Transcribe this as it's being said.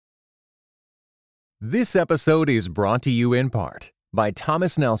This episode is brought to you in part by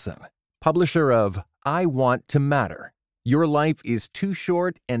Thomas Nelson, publisher of I Want to Matter. Your life is too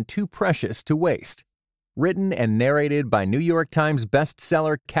short and too precious to waste. Written and narrated by New York Times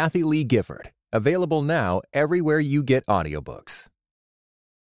bestseller Kathy Lee Gifford. Available now everywhere you get audiobooks.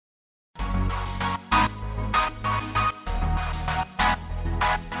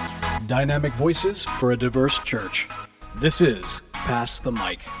 Dynamic voices for a diverse church. This is Pass the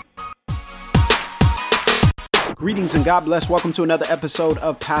Mic. Greetings and God bless. Welcome to another episode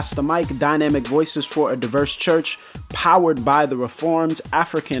of Pass the Mic, Dynamic Voices for a Diverse Church, powered by the Reformed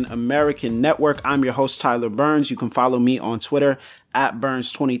African American Network. I'm your host, Tyler Burns. You can follow me on Twitter at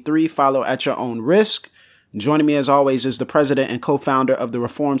Burns23. Follow at your own risk. Joining me as always is the president and co-founder of the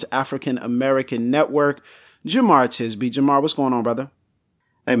Reformed African American Network, Jemar Tisby. Jemar, what's going on, brother?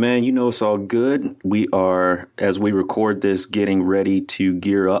 Hey, man, you know it's all good. We are, as we record this, getting ready to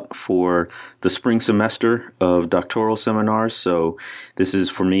gear up for the spring semester of doctoral seminars. So this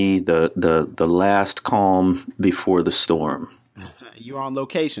is, for me, the last calm before the storm. You're on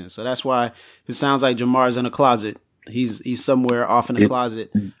location, so that's why it sounds like Jamar's in a closet. He's somewhere off in a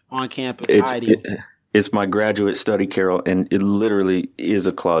closet on campus hiding. It's my graduate study, Carol, and it literally is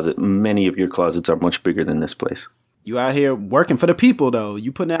a closet. Many of your closets are much bigger than this place. You out here working for the people, though.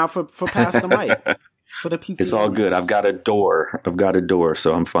 You putting it out for Pass the Mic. For the people. It's all good. I've got a door,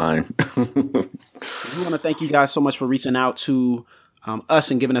 so I'm fine. We want to thank you guys so much for reaching out to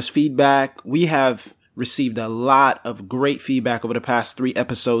us and giving us feedback. We have received a lot of great feedback over the past 3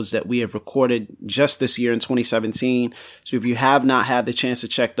 episodes that we have recorded just this year in 2017. So if you have not had the chance to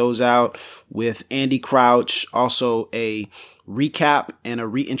check those out, with Andy Crouch, also a recap and a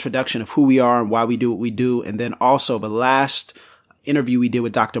reintroduction of who we are and why we do what we do. And then also the last interview we did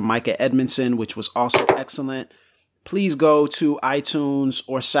with Dr. Micah Edmondson, which was also excellent. Please go to iTunes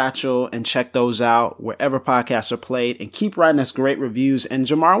or Satchel and check those out wherever podcasts are played, and keep writing us great reviews. And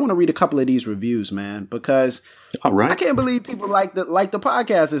Jamar, I want to read a couple of these reviews, man, because all right. I can't believe people like the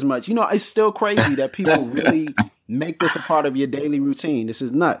podcast as much. You know, it's still crazy that people really make this a part of your daily routine. This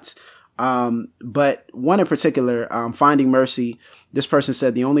is nuts. But one in particular, Finding Mercy, this person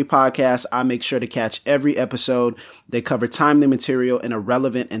said, the only podcast I make sure to catch every episode. They cover timely material in a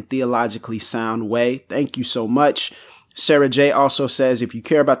relevant and theologically sound way. Thank you so much. Sarah J also says, if you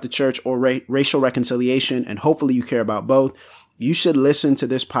care about the church or racial reconciliation, and hopefully you care about both, you should listen to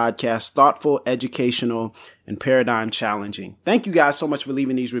this podcast. Thoughtful, educational, and paradigm challenging. Thank you guys so much for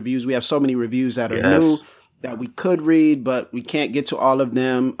leaving these reviews. We have so many reviews that are new that we could read, but we can't get to all of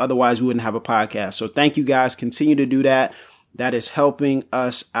them. Otherwise, we wouldn't have a podcast. So thank you guys. Continue to do that. That is helping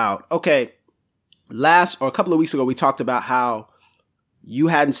us out. Okay. A couple of weeks ago, we talked about how you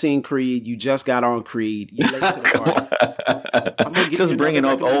hadn't seen Creed. You just got on Creed. You late to the party. Just bringing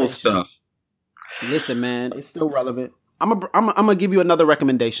up old stuff. Listen, man, it's still relevant. I'm gonna give you another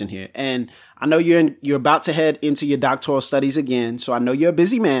recommendation here. And I know you're about to head into your doctoral studies again. So I know you're a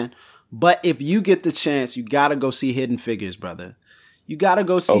busy man. But if you get the chance, you got to go see Hidden Figures, brother. You got to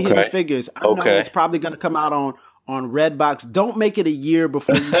go see Hidden Figures. I know it's probably going to come out on Redbox. Don't make it a year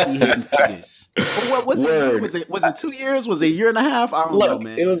before you see Hidden Figures. What was it? Was it 2 years? Was it a year and a half? I don't know,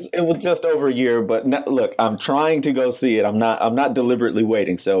 man. It was just over a year. But look, I'm trying to go see it. I'm not deliberately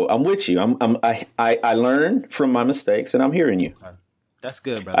waiting. So I'm with you. I learn from my mistakes, and I'm hearing you. That's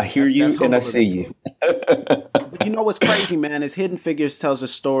good, brother. I hear you and I see you. But you know what's crazy, man, is Hidden Figures tells a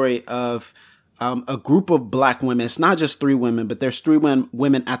story of a group of Black women. It's not just 3 women, but there's 3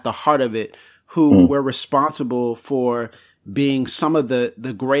 women at the heart of it who were responsible for being some of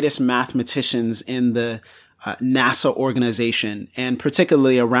the greatest mathematicians in the NASA organization. And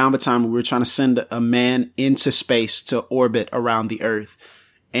particularly around the time we were trying to send a man into space to orbit around the Earth.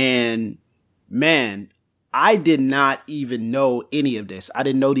 And man, I did not even know any of this. I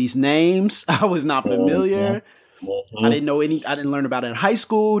didn't know these names. I was not familiar. I didn't know I didn't learn about it in high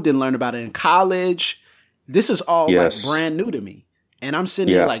school, didn't learn about it in college. This is all like brand new to me. And I'm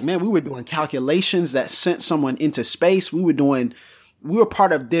sitting here like, man, we were doing calculations that sent someone into space. We were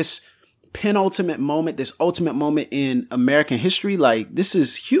part of this penultimate moment, this ultimate moment in American history. Like, this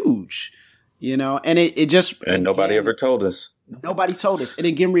is huge, you know, and and nobody ever told us. Nobody told us. It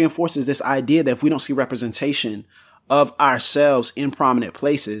again reinforces this idea that if we don't see representation of ourselves in prominent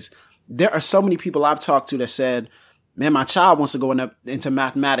places, there are so many people I've talked to that said, man, my child wants to go into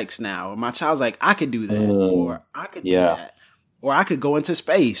mathematics now. Or my child's like, I could do that. Or I could do that. Or I could go into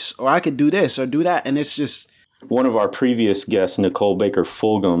space. Or I could do this or do that. And it's just, One of our previous guests, Nicole Baker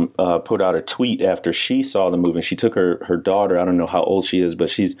Fulgham, put out a tweet after she saw the movie. She took her daughter. I don't know how old she is,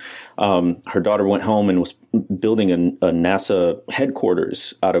 but her daughter went home and was building a NASA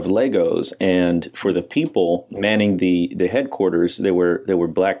headquarters out of Legos. And for the people manning the headquarters, they were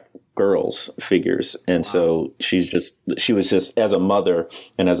Black girls figures. And so she was just, as a mother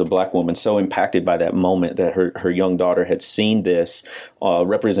and as a Black woman, so impacted by that moment that her young daughter had seen this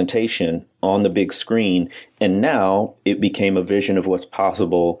representation on the big screen. And now it became a vision of what's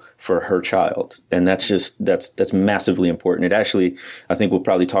possible for her child. And that's massively important. It actually, I think we'll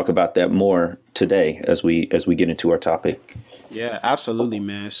probably talk about that more today as we get into our topic. Yeah, absolutely,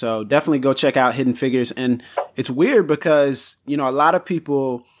 man. So definitely go check out Hidden Figures. And it's weird because, a lot of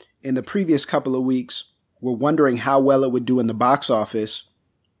people in the previous couple of weeks were wondering how well it would do in the box office.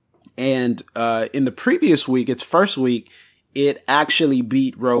 And in the previous week, its first week, it actually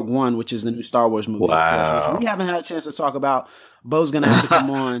beat Rogue One, which is the new Star Wars movie. Wow. Which we haven't had a chance to talk about. Bo's going to have to come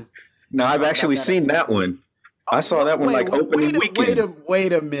on. No, I've actually seen that one. I saw that one opening weekend.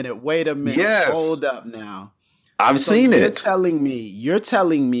 Wait a minute. Yes. Hold up now. I've seen it. You're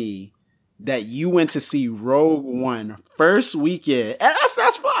telling me that you went to see Rogue One first weekend. And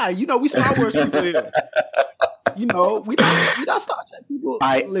that's fine. We Star Wars people here. We not Star Trek people.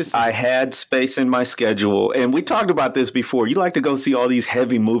 Listen. I had space in my schedule, and we talked about this before. You like to go see all these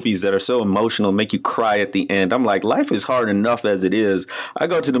heavy movies that are so emotional, make you cry at the end. I'm like, life is hard enough as it is. I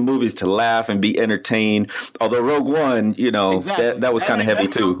go to the movies to laugh and be entertained. Although Rogue One, exactly. that was kind of heavy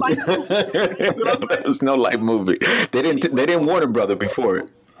too. That was no light movie. They didn't Warner Brother before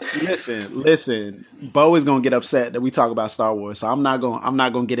it. Listen. Bo is gonna get upset that we talk about Star Wars, so I'm not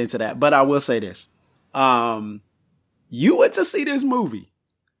gonna get into that. But I will say this. You went to see this movie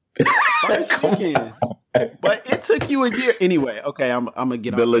first weekend, but it took you a year anyway. Okay, I'm gonna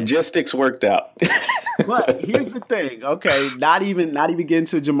get on the logistics worked out. But here's the thing. Okay, not even getting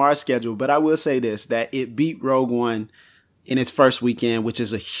to Jamar's schedule, but I will say this: that it beat Rogue One in its first weekend, which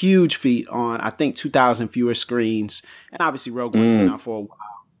is a huge feat on, I think, 2,000 fewer screens, and obviously Rogue One's been out for a while.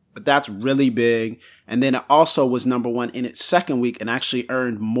 But that's really big. And then it also was number one in its second week and actually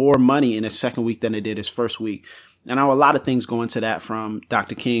earned more money in its second week than it did its first week. And I know a lot of things go into that, from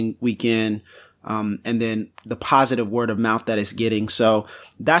Dr. King weekend, and then the positive word of mouth that it's getting. So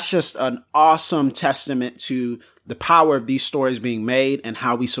that's just an awesome testament to the power of these stories being made, and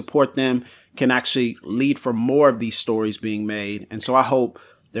how we support them can actually lead for more of these stories being made. And so I hope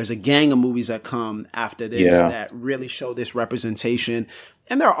there's a gang of movies that come after this that really show this representation.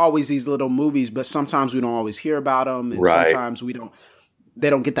 And there are always these little movies, but sometimes we don't always hear about them. And sometimes they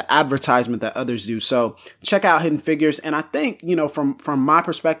don't get the advertisement that others do. So check out Hidden Figures. And I think, from my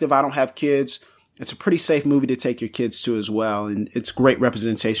perspective, I don't have kids. It's a pretty safe movie to take your kids to as well. And it's great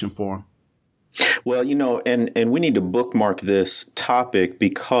representation for them. Well, and we need to bookmark this topic,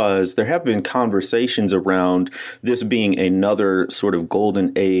 because there have been conversations around this being another sort of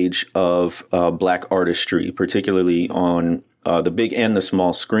golden age of Black artistry, particularly on the big and the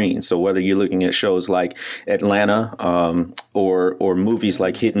small screen. So whether you're looking at shows like Atlanta or movies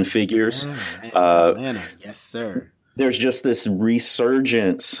like Hidden Figures. Atlanta. Yes, sir. There's just this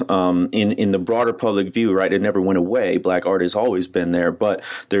resurgence in the broader public view, right? It never went away. Black art has always been there, but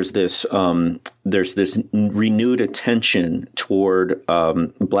there's this renewed attention toward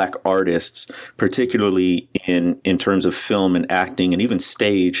Black artists, particularly in terms of film and acting and even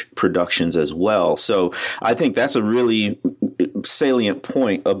stage productions as well. So I think that's a really salient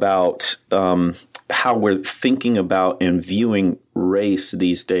point about how we're thinking about and viewing race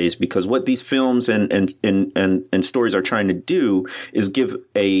these days, because what these films and stories are trying to do is give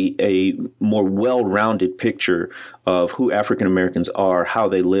a more well-rounded picture of who African Americans are, how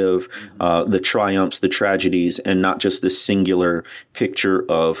they live, the triumphs, the tragedies, and not just this singular picture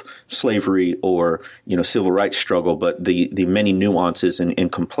of slavery or civil rights struggle, but the many nuances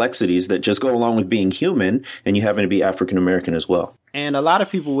and complexities that just go along with being human, and you happen to be African American as well. And a lot of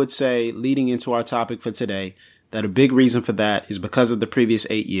people would say, leading into our topic for today, that a big reason for that is because of the previous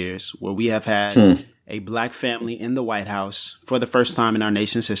 8 years where we have had a Black family in the White House for the first time in our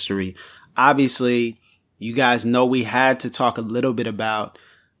nation's history. Obviously, you guys know we had to talk a little bit about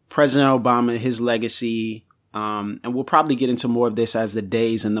President Obama, his legacy, and we'll probably get into more of this as the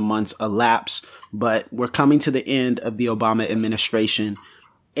days and the months elapse. But we're coming to the end of the Obama administration.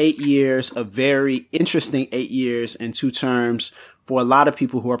 8 years, a very interesting 8 years in 2 terms for a lot of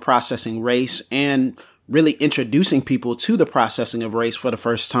people who are processing race and really introducing people to the processing of race for the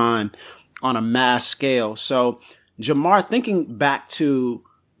first time on a mass scale. So, Jamar, thinking back to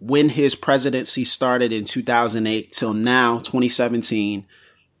when his presidency started in 2008 till now, 2017,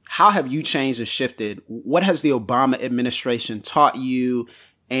 how have you changed and shifted? What has the Obama administration taught you,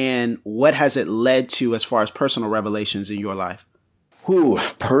 and what has it led to as far as personal revelations in your life? Ooh,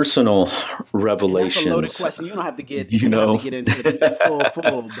 personal revelations. And that's a loaded question. You don't have to get, have to get into it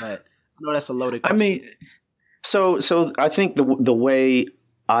full, but I know that's a loaded question. I mean, so I think the way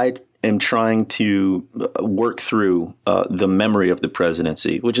I am trying to work through the memory of the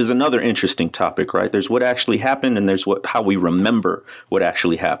presidency, which is another interesting topic, right? There's what actually happened, and there's how we remember what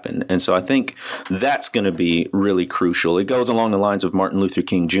actually happened. And so I think that's going to be really crucial. It goes along the lines of Martin Luther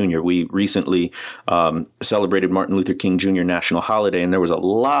King Jr. We recently celebrated Martin Luther King Jr. National Holiday, and there was a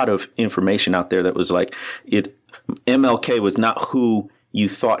lot of information out there that was like, MLK was not who you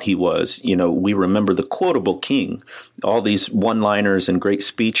thought he was. We remember the quotable king, all these one-liners and great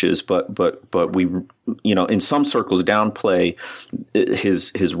speeches, but we, in some circles downplay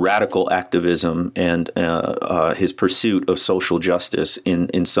his radical activism and his pursuit of social justice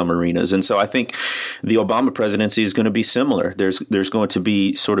in some arenas. And so I think the Obama presidency is going to be similar. There's going to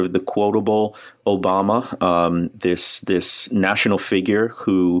be sort of the quotable Obama, this national figure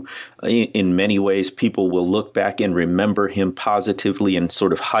who, in many ways, people will look back and remember him positively and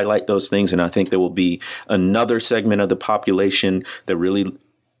sort of highlight those things. And I think there will be another segment of the population that really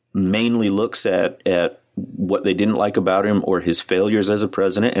mainly looks at what they didn't like about him or his failures as a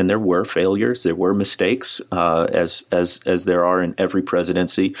president. And there were failures, there were mistakes, as there are in every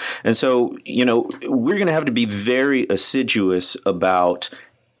presidency. And so, we're going to have to be very assiduous about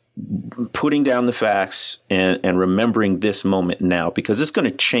putting down the facts and remembering this moment now, because it's going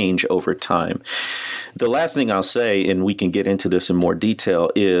to change over time. The last thing I'll say, and we can get into this in more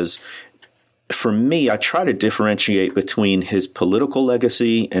detail, is for me, I try to differentiate between his political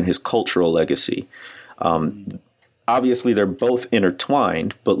legacy and his cultural legacy. Obviously, they're both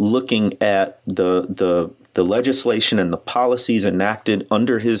intertwined, but looking at the legislation and the policies enacted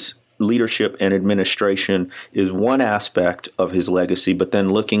under his leadership and administration is one aspect of his legacy, but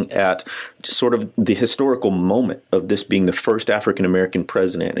then looking at sort of the historical moment of this being the first African-American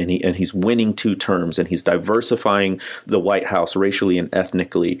president, and he's winning 2 terms, and he's diversifying the White House racially and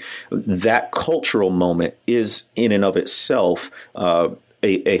ethnically. That cultural moment is in and of itself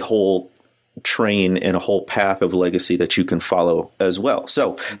a whole train and a whole path of legacy that you can follow as well.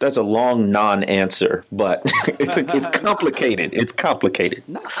 So that's a long non-answer, but it's complicated. It's complicated.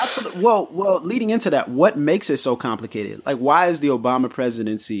 No, absolutely. Well, leading into that, what makes it so complicated? Like, why is the Obama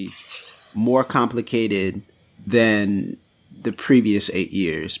presidency more complicated than the previous 8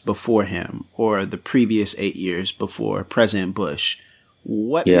 years before him, or the previous 8 years before President Bush?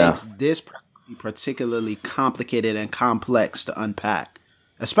 What makes this presidency particularly complicated and complex to unpack,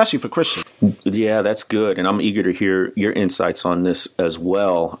 especially for Christians? Yeah, that's good. And I'm eager to hear your insights on this as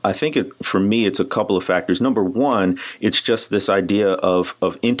well. I think for me, it's a couple of factors. Number one, it's just this idea of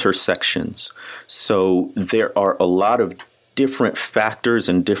intersections. So there are a lot of different factors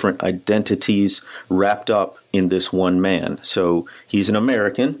and different identities wrapped up in this one man. So he's an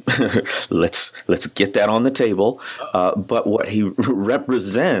American. Let's get that on the table. But what he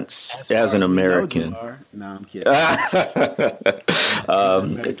represents as an American. No, I'm kidding.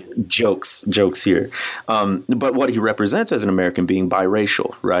 Jokes here. But what he represents as an American, being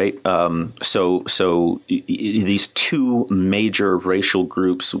biracial, right? So these 2 major racial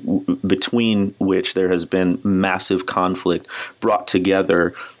groups between which there has been massive conflict brought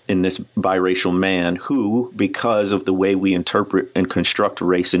together in this biracial man who, because of the way we interpret and construct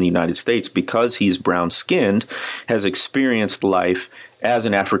race in the United States, because he's brown-skinned, has experienced life as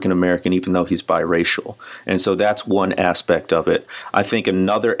an African American, even though he's biracial. And so that's one aspect of it. I think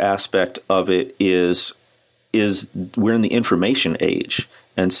another aspect of it is we're in the information age.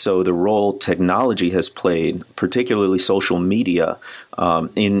 And so the role technology has played, particularly social media,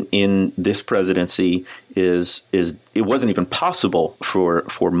 in this presidency is it wasn't even possible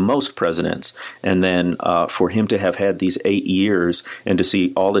for most presidents. And then for him to have had these 8 years and to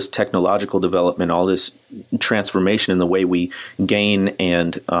see all this technological development, all this transformation in the way we gain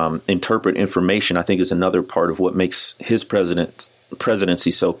and interpret information, I think is another part of what makes his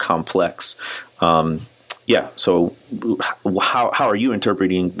presidency so complex. So how are you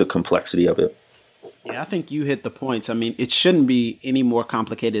interpreting the complexity of it? Yeah, I think you hit the points. I mean, it shouldn't be any more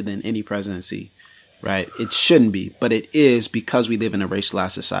complicated than any presidency, right? It shouldn't be, but it is, because we live in a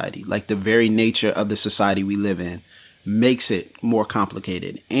racialized society. Like, the very nature of the society we live in makes it more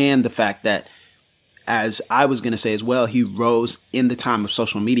complicated. And the fact that, as I was going to say as well, he rose in the time of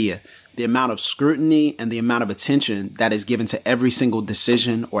social media. The amount of scrutiny and the amount of attention that is given to every single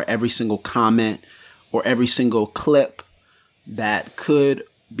decision or every single comment or every single clip that could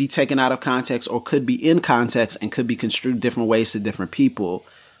be taken out of context or could be in context and could be construed different ways to different people.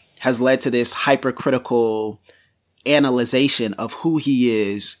 has led to this hypercritical analyzation of who he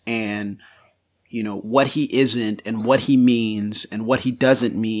is and, you know, what he isn't and what he means and what he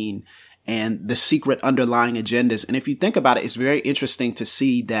doesn't mean and the secret underlying agendas. And if you think about it, it's very interesting to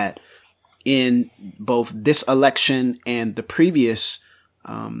see that in both this election and the previous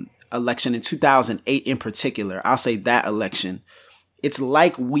election in 2008 in particular, I'll say that election, it's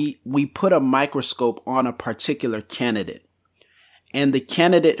like we put a microscope on a particular candidate. And the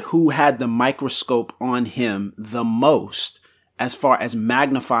candidate who had the microscope on him the most, as far as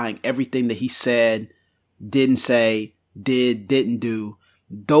magnifying everything that he said, didn't say, didn't do,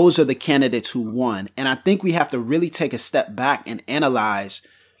 those are the candidates who won. And I think we have to really take a step back and analyze,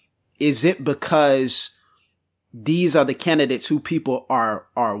 is it because these are the candidates who people are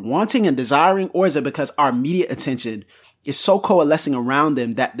wanting and desiring, or is it because our media attention is so coalescing around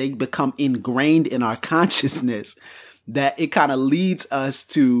them that they become ingrained in our consciousness that it kind of leads us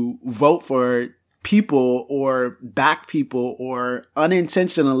to vote for people or back people or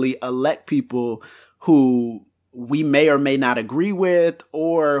unintentionally elect people who we may or may not agree with,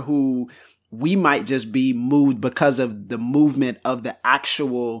 or who we might just be moved because of the movement of the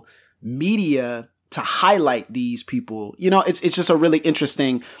actual media to highlight these people. You know, it's just a really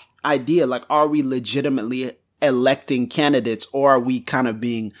interesting idea. Like, are we legitimately electing candidates, or are we kind of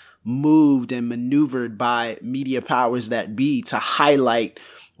being moved and maneuvered by media powers that be to highlight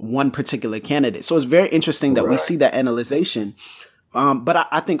one particular candidate? So it's very interesting that we see that analyzation. But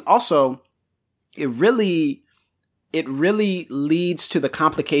I think also it really leads to the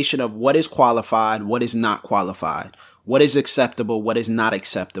complication of what is qualified, what is not qualified, what is acceptable, what is not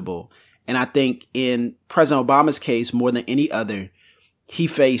acceptable. And I think in President Obama's case, more than any other, he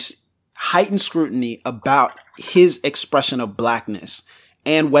faced heightened scrutiny about his expression of blackness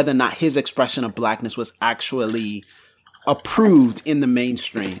and whether or not his expression of blackness was actually approved in the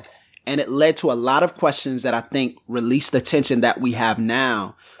mainstream. And it led to a lot of questions that I think released the tension that we have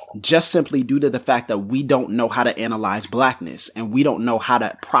now, just simply due to the fact that we don't know how to analyze blackness and we don't know how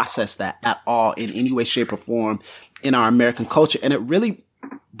to process that at all in any way, shape, or form in our American culture. And it really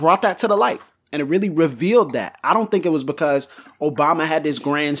brought that to the light, and it really revealed that. I don't think it was because Obama had this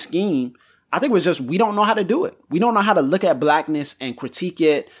grand scheme. I think it was just we don't know how to do it. We don't know how to look at blackness and critique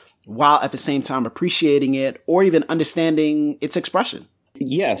it while at the same time appreciating it or even understanding its expression.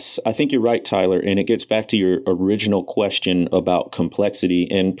 Yes, I think you're right, Tyler. And it gets back to your original question about complexity,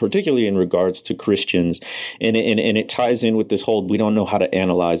 and particularly in regards to Christians. And it ties in with this whole, we don't know how to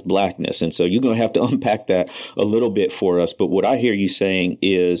analyze blackness. And so you're going to have to unpack that a little bit for us. But what I hear you saying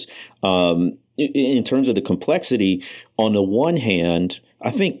is, in terms of the complexity, on the one hand, I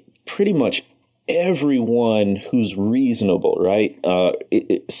think pretty much everyone who's reasonable, right,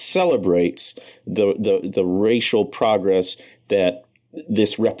 it celebrates the racial progress that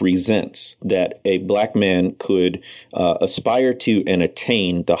this represents, that a black man could aspire to and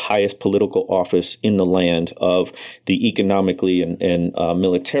attain the highest political office in the land of the economically and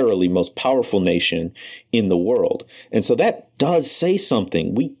militarily most powerful nation in the world. And so that does say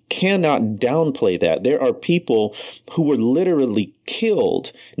something. We cannot downplay that. There are people who were literally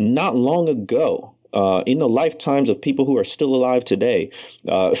killed not long ago, in the lifetimes of people who are still alive today,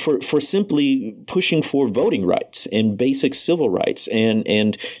 for simply pushing for voting rights and basic civil rights,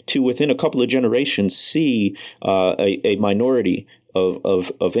 and to within a couple of generations see a minority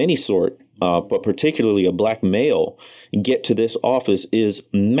of any sort, but particularly a black male, get to this office is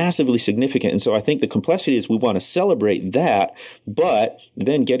massively significant. And so I think the complexity is we want to celebrate that, but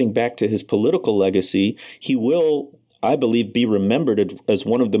then getting back to his political legacy, he will, I believe, be remembered as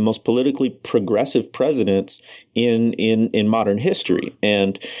one of the most politically progressive presidents in modern history.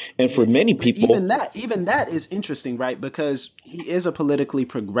 And for many people, even that is interesting, right? Because he is a politically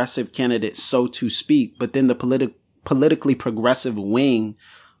progressive candidate, so to speak, but then the politically progressive wing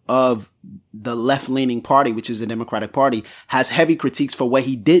of the left-leaning party, which is the Democratic Party, has heavy critiques for what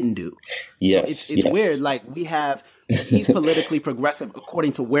he didn't do. Yes, so it's weird. Like, he's politically progressive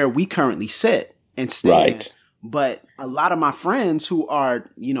according to where we currently sit and stand. Right. But a lot of my friends who are,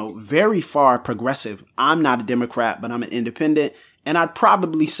 very far progressive, I'm not a Democrat, but I'm an independent. And I'd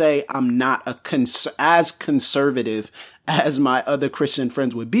probably say I'm not as conservative as my other Christian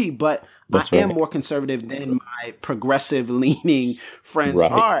friends would be, but I am more conservative than my progressive leaning friends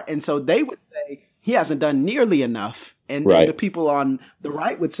are. And so they would say he hasn't done nearly enough. And then the people on the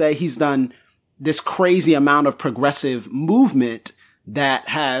right would say he's done this crazy amount of progressive movement that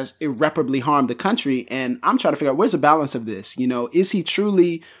has irreparably harmed the country. And I'm trying to figure out, where's the balance of this? Is he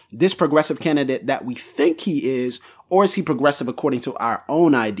truly this progressive candidate that we think he is, or is he progressive according to our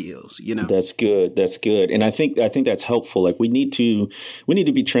own ideals? You know, that's good. That's good, and I think that's helpful. Like we need to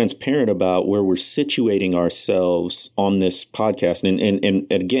be transparent about where we're situating ourselves on this podcast.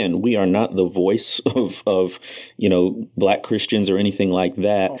 And again, we are not the voice of Black Christians or anything like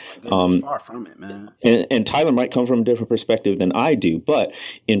that. Oh my goodness, far from it, man. And Tyler might come from a different perspective than I do, but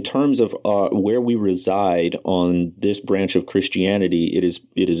in terms of where we reside on this branch of Christianity, it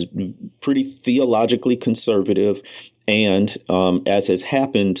is pretty theologically conservative. And as has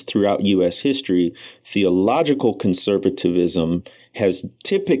happened throughout U.S. history, theological conservatism has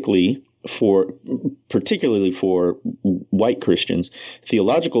typically, particularly for white Christians,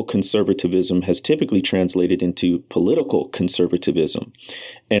 theological conservatism has typically translated into political conservatism.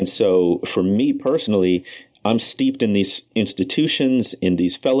 And so for me personally, I'm steeped in these institutions, in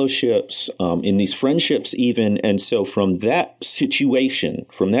these fellowships, in these friendships even. And so from that situation,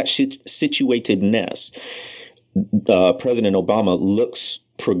 from that situatedness, President Obama looks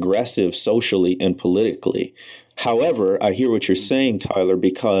progressive socially and politically. However, I hear what you're saying, Tyler,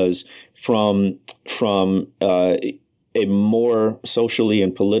 because from a more socially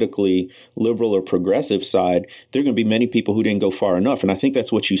and politically liberal or progressive side, there are going to be many people who didn't go far enough. And I think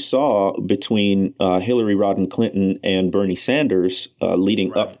that's what you saw between Hillary Rodham Clinton and Bernie Sanders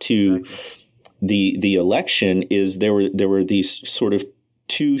leading up to the election. Is there were these sort of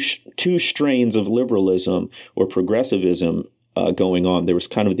two strains of liberalism or progressivism going on. There was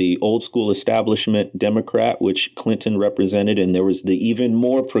kind of the old school establishment Democrat, which Clinton represented, and there was the even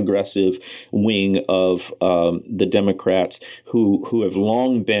more progressive wing of the Democrats who have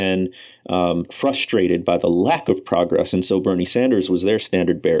long been frustrated by the lack of progress. And so Bernie Sanders was their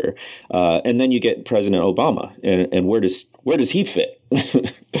standard bearer. And then you get President Obama, and where does he fit?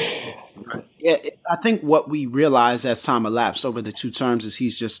 Yeah, I think what we realize as time elapsed over the two terms is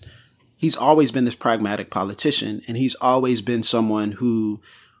he's always been this pragmatic politician, and he's always been someone who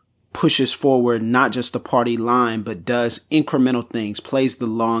pushes forward not just the party line, but does incremental things, plays the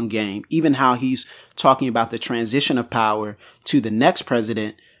long game. Even how he's talking about the transition of power to the next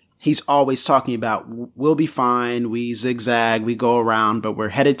president, he's always talking about, we'll be fine, we zigzag, we go around, but we're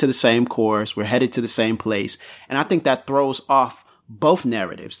headed to the same course, we're headed to the same place. And I think that throws off both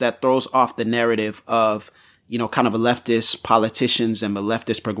narratives. That throws off the narrative of, kind of a leftist politicians and the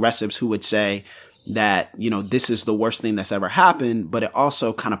leftist progressives who would say that, this is the worst thing that's ever happened. But it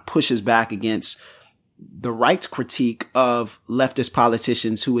also kind of pushes back against the right's critique of leftist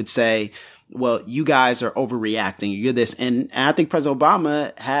politicians who would say, well, you guys are overreacting. You're this. And I think President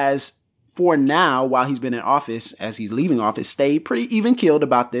Obama has, for now, while he's been in office, as he's leaving office, stayed pretty even keeled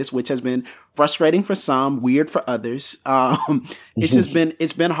about this, which has been frustrating for some, weird for others.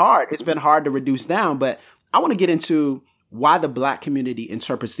 It's been hard. It's been hard to reduce down. But I want to get into why the Black community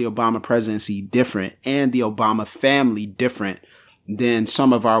interprets the Obama presidency different and the Obama family different than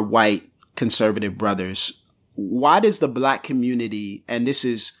some of our white conservative brothers. Why does the Black community, and this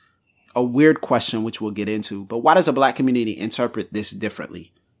is a weird question, which we'll get into, but why does the Black community interpret this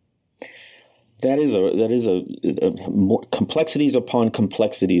differently? That is a more complexities upon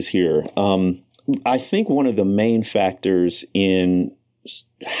complexities here. I think one of the main factors in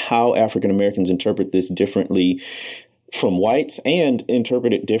how African Americans interpret this differently from whites and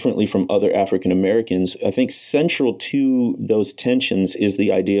interpret it differently from other African Americans, I think central to those tensions is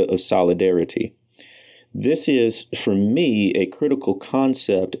the idea of solidarity. This is, for me, a critical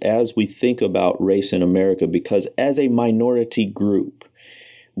concept as we think about race in America, because as a minority group,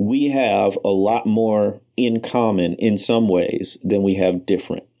 we have a lot more in common in some ways than we have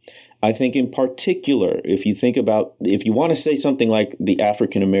different. I think in particular, if you want to say something like the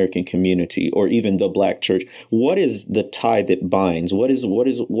African American community or even the Black church, what is the tie that binds? What is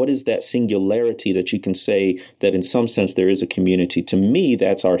that singularity that you can say that in some sense there is a community? To me,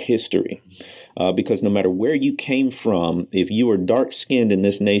 that's our history. Because no matter where you came from, if you were dark skinned in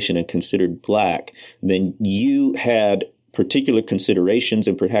this nation and considered Black, then you had particular considerations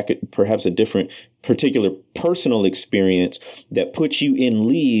and perhaps a different particular personal experience that puts you in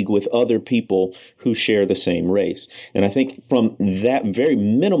league with other people who share the same race. And I think from that very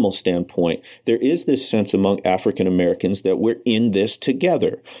minimal standpoint, there is this sense among African Americans that we're in this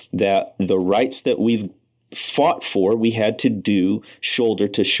together, that the rights that we've fought for, we had to do shoulder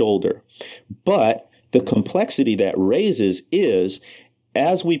to shoulder. But the complexity that raises is,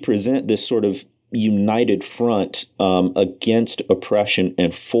 as we present this sort of united front against oppression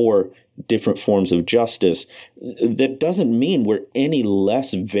and for different forms of justice, that doesn't mean we're any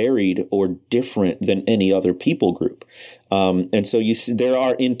less varied or different than any other people group. And so you see, there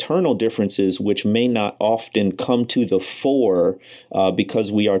are internal differences which may not often come to the fore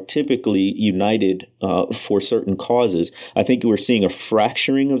because we are typically united for certain causes. I think we're seeing a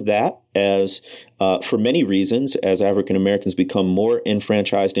fracturing of that as for many reasons, as African Americans become more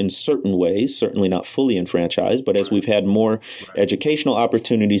enfranchised in certain ways, certainly not fully enfranchised, but as we've had more educational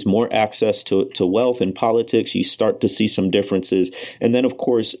opportunities, more access to wealth and politics, you start to see some differences. And then, of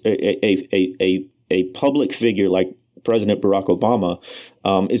course, a public figure like President Barack Obama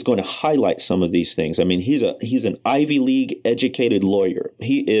is going to highlight some of these things. I mean, he's an Ivy League educated lawyer.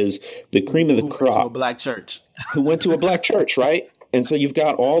 He is the cream of the crop. Who went to a black church. Who went to a black church, right? And so you've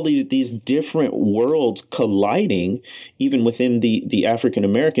got all these different worlds colliding, even within the African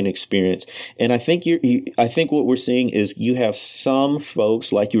American experience. And I think I think what we're seeing is you have some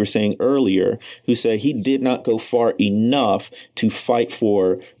folks, like you were saying earlier, who say he did not go far enough to fight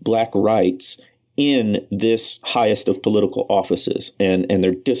for black rights in this highest of political offices, and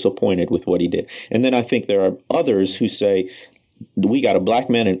they're disappointed with what he did. And then I think there are others who say, we got a black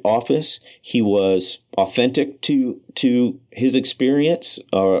man in office. He was authentic to his experience,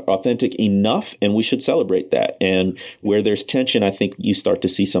 authentic enough, and we should celebrate that. And where there's tension, I think you start to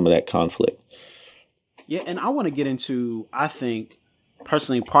see some of that conflict. Yeah, and I want to get into, I think,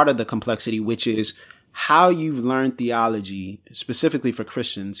 personally, part of the complexity, which is how you've learned theology, specifically for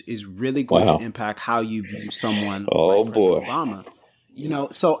Christians, is really going to impact how you view someone like President Obama.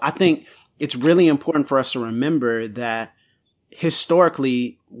 So I think it's really important for us to remember that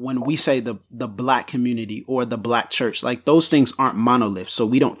historically, when we say the black community or the black church, like those things aren't monoliths. So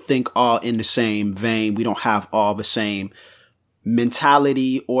we don't think all in the same vein. We don't have all the same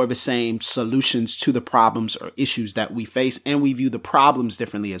mentality or the same solutions to the problems or issues that we face. And we view the problems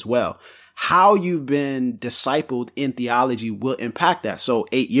differently as well. How you've been discipled in theology will impact that. So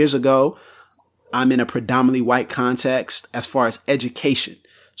 8 years ago, I'm in a predominantly white context as far as education.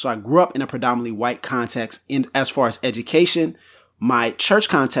 So I grew up in a predominantly white context as far as education. My church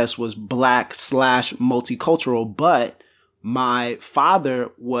context was Black/multicultural, but my father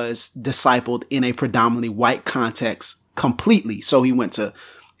was discipled in a predominantly white context completely. So he went to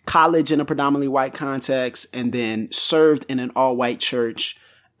college in a predominantly white context and then served in an all-white church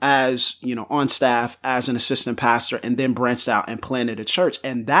as, on staff as an assistant pastor, and then branched out and planted a church.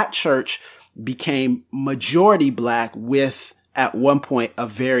 And that church became majority black with, at one point, a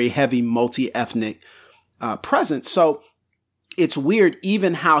very heavy multi-ethnic presence. So it's weird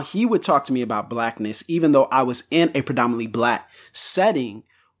even how he would talk to me about blackness, even though I was in a predominantly black setting,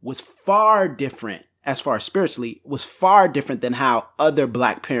 was far different as far as spiritually, was far different than how other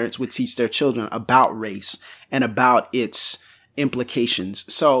black parents would teach their children about race and about its implications.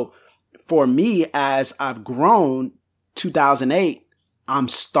 So for me, as I've grown, 2008, I'm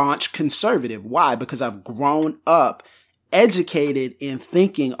staunch conservative. Why? Because I've grown up educated in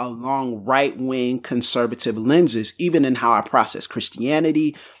thinking along right-wing conservative lenses, even in how I process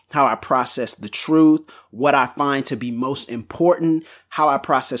Christianity, how I process the truth, what I find to be most important, how I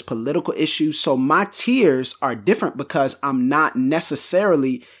process political issues. So my tiers are different because I'm not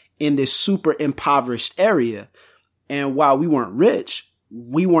necessarily in this super impoverished area. And while we weren't rich,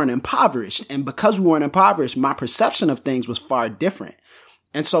 we weren't impoverished. And because we weren't impoverished, my perception of things was far different.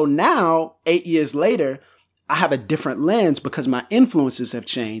 And so now, 8 years later, I have a different lens because my influences have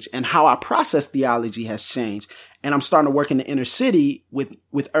changed and how I process theology has changed. And I'm starting to work in the inner city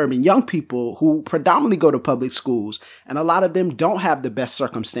with urban young people who predominantly go to public schools. And a lot of them don't have the best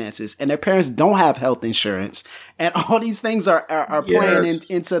circumstances and their parents don't have health insurance. And all these things are playing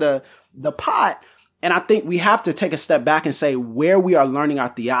into the pot. And I think we have to take a step back and say where we are learning our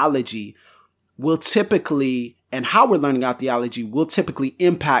theology will typically, and how we're learning our theology will typically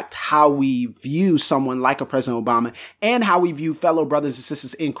impact how we view someone like a President Obama and how we view fellow brothers and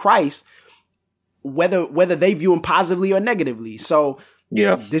sisters in Christ, whether they view them positively or negatively. So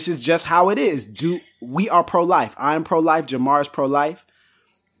this is just how it is. We are pro-life. I am pro-life. Jamar is pro-life.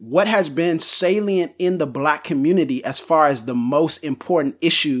 What has been salient in the black community as far as the most important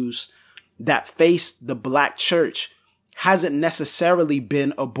issues that face the black church hasn't necessarily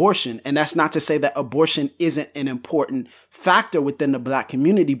been abortion. And that's not to say that abortion isn't an important factor within the black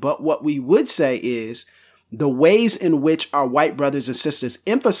community. But what we would say is the ways in which our white brothers and sisters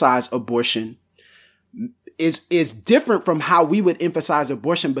emphasize abortion is different from how we would emphasize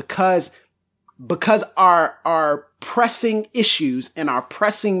abortion because our pressing issues and our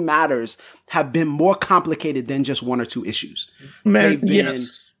pressing matters have been more complicated than just one or two issues.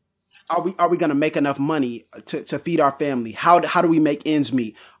 Yes. Are we going to make enough money to feed our family? How do we make ends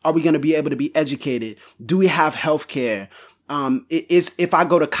meet? Are we going to be able to be educated? Do we have health care? If I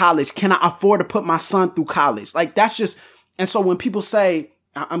go to college, can I afford to put my son through college? Like that's just And so when people say,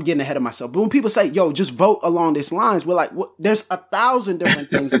 I'm getting ahead of myself, but when people say, yo, just vote along these lines, we're like, well, there's 1,000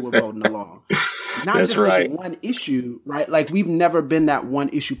 different things that we're voting along. Not That's just right. this one issue, right? Like we've never been that one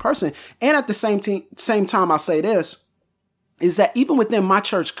issue person. And at the same time, I'll say this, is that even within my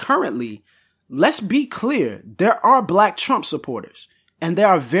church currently, let's be clear, there are Black Trump supporters and they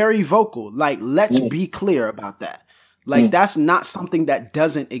are very vocal. Like, let's be clear about that. Like, that's not something that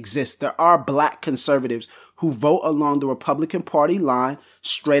doesn't exist. There are Black conservatives who vote along the Republican Party line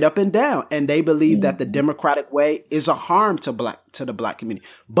straight up and down. And they believe that the Democratic way is a harm to the Black community.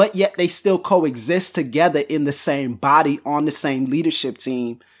 But yet they still coexist together in the same body on the same leadership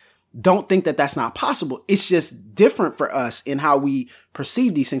team. Don't think that that's not possible. It's just different for us in how we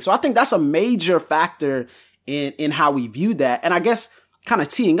perceive these things. So I think that's a major factor in how we view that. And I guess kind of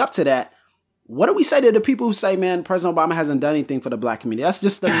teeing up to that, what do we say to the people who say, man, President Obama hasn't done anything for the Black community? That's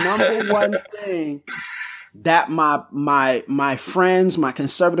just the number one thing that my friends, my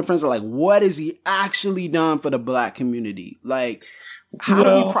conservative friends are like, what has he actually done for the Black community? Like, how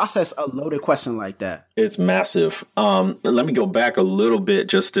do we process a loaded question like that? It's massive. Let me go back a little bit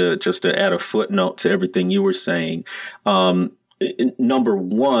just to add a footnote to everything you were saying. Number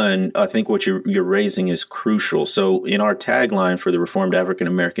one, I think what you're raising is crucial. So in our tagline for the Reformed African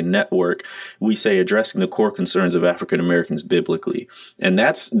American Network, we say addressing the core concerns of African Americans biblically. And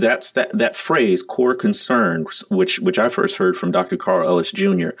that's that phrase, core concerns, which I first heard from Dr. Carl Ellis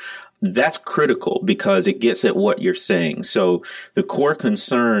Jr., that's critical because it gets at what you're saying. So the core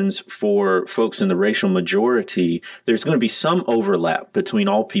concerns for folks in the racial majority, there's going to be some overlap between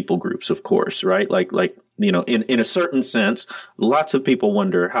all people groups, of course, right? Like, you know, in a certain sense, lots of people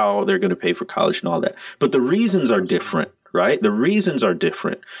wonder how they're going to pay for college and all that. But the reasons are different, right? The reasons are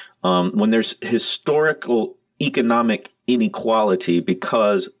different. When there's historical economic inequality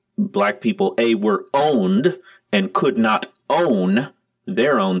because Black people, were owned and could not own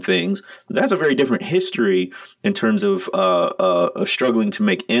their own things, that's a very different history in terms of struggling to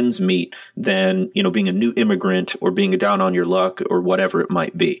make ends meet than, you know, being a new immigrant or being down on your luck or whatever it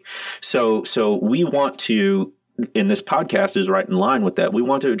might be. So we want to, and this podcast is right in line with that, we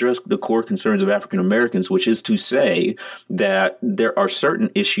want to address the core concerns of African Americans, which is to say that there are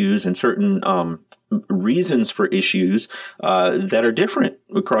certain issues and certain reasons for issues that are different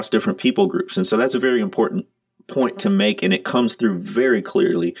across different people groups. And so that's a very important point to make, and it comes through very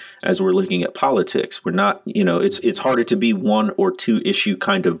clearly as we're looking at politics. We're not, you know, it's harder to be one or two issue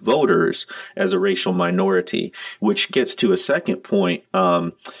kind of voters as a racial minority, which gets to a second point.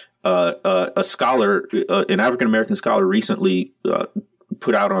 A scholar, an African American scholar, recently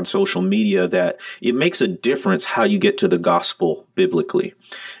put out on social media that it makes a difference how you get to the gospel biblically.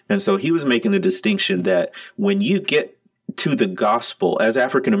 And so he was making the distinction that when you get to the gospel, as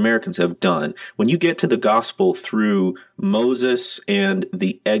African Americans have done, when you get to the gospel through Moses and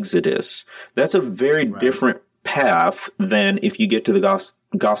the Exodus, that's a very different path than if you get to the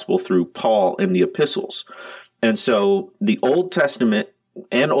gospel through Paul and the epistles. And so the Old Testament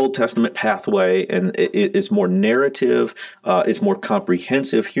pathway, and it is more narrative, it's more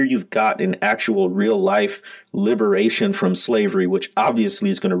comprehensive. Here you've got an actual real life liberation from slavery, which obviously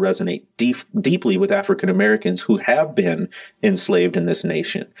is going to resonate deeply with African Americans who have been enslaved in this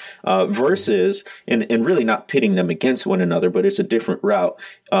nation, versus, and really not pitting them against one another, but it's a different route.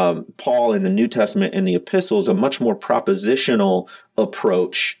 Paul in the New Testament and the epistles, a much more propositional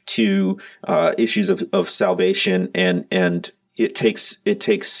approach to issues of salvation, and it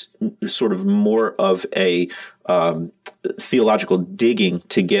takes sort of more of a theological digging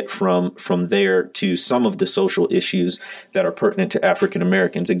to get from there to some of the social issues that are pertinent to African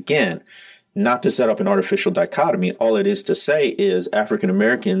Americans. Again, not to set up an artificial dichotomy. All it is to say is African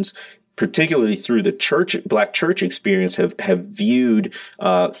Americans, particularly through the Black church experience, have viewed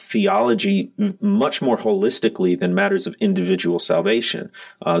theology much more holistically than matters of individual salvation.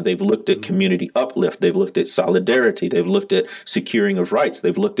 They've looked at community uplift. They've looked at solidarity. They've looked at securing of rights.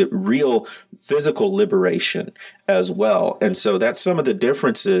 They've looked at real physical liberation as well. And so that's some of the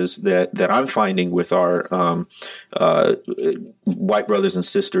differences that I'm finding with our white brothers and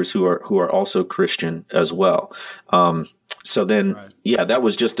sisters who are also Christian as well. So then, that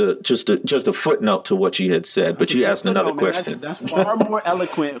was just a footnote to what you had said. But you asked another question. That's far more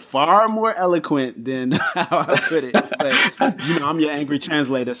eloquent than how I put it. But I'm your angry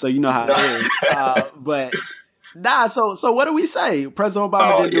translator, so you know how it is. So what do we say? President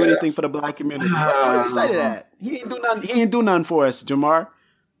Obama didn't do anything for the Black community. What do we say to that? He ain't do nothing for us, Jamar.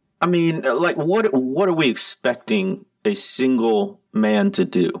 I mean, like, what are we expecting a single man to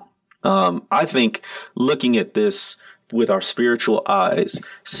do? I think looking at this with our spiritual eyes,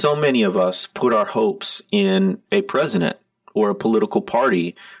 so many of us put our hopes in a president or a political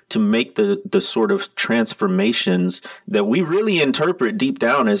party to make the sort of transformations that we really interpret deep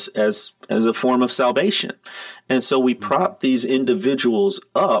down as a form of salvation. And so we prop these individuals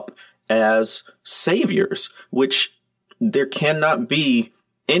up as saviors, which there cannot be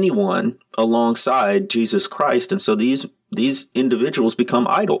anyone alongside Jesus Christ. And so these individuals become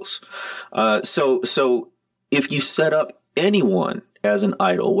idols. So if you set up anyone as an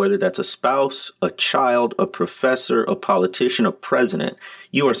idol, whether that's a spouse, a child, a professor, a politician, a president,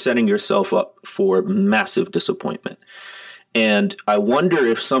 you are setting yourself up for massive disappointment. And I wonder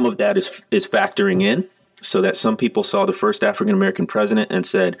if some of that is factoring in, so that some people saw the first African-American president and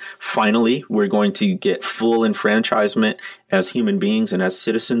said, finally, we're going to get full enfranchisement as human beings and as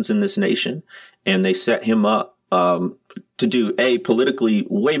citizens in this nation. And they set him up to do politically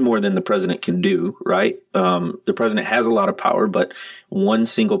way more than the president can do, right? The president has a lot of power, but one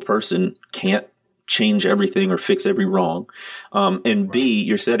single person can't change everything or fix every wrong. And B,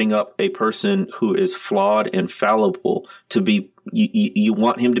 you're setting up a person who is flawed and fallible to be, you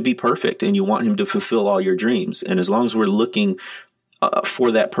want him to be perfect and you want him to fulfill all your dreams. And as long as we're looking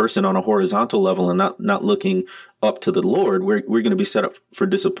for that person on a horizontal level and not looking up to the Lord, we're going to be set up for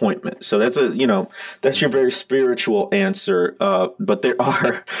disappointment. So that's that's your very spiritual answer. But there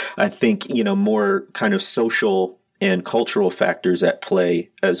are, I think, more kind of social and cultural factors at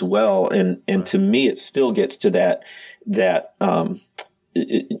play as well. And to me, it still gets to that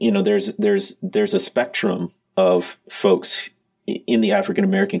there's a spectrum of folks in the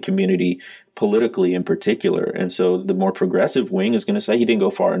African-American community politically in particular. And so the more progressive wing is going to say he didn't go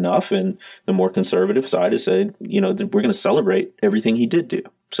far enough. And the more conservative side is saying, we're going to celebrate everything he did do.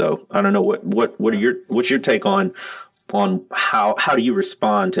 So I don't know what's your take on how do you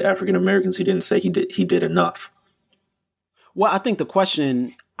respond to African-Americans who didn't say he did enough? Well, I think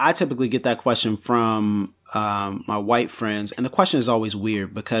I typically get that question from my white friends. And the question is always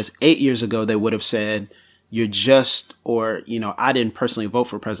weird because 8 years ago, they would have said, I didn't personally vote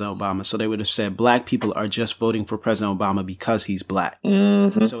for President Obama. So they would have said black people are just voting for President Obama because he's black.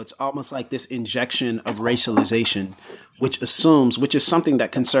 Mm-hmm. So it's almost like this injection of racialization, which is something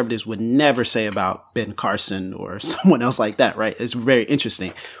that conservatives would never say about Ben Carson or someone else like that, right? It's very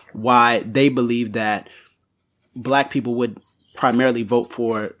interesting why they believe that black people would primarily vote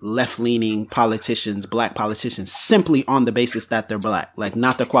for left-leaning politicians, black politicians, simply on the basis that they're black, like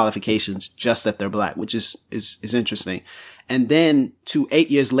not their qualifications, just that they're black, which is interesting. And then to 8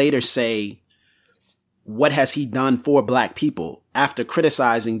 years later say, what has he done for black people after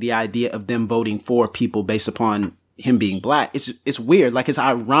criticizing the idea of them voting for people based upon him being black? It's weird. Like, it's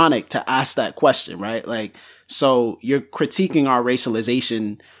ironic to ask that question, right? Like, so you're critiquing our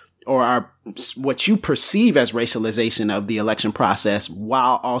racialization or what you perceive as racialization of the election process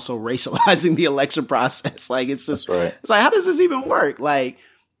while also racializing the election process. Like, it's just, right. It's like, how does this even work? Like,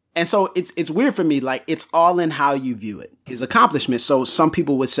 and so it's weird for me. Like, it's all in how you view it, his accomplishments. So some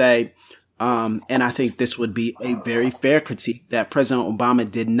people would say, and I think this would be a very fair critique, that President Obama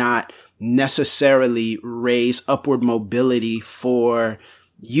did not necessarily raise upward mobility for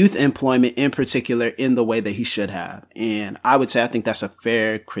youth employment in particular in the way that he should have. And I would say, I think that's a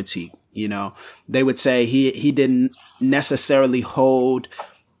fair critique. They would say he didn't necessarily hold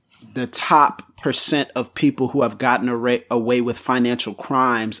the top % of people who have gotten away with financial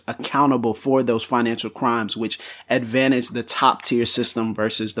crimes accountable for those financial crimes, which advantage the top tier system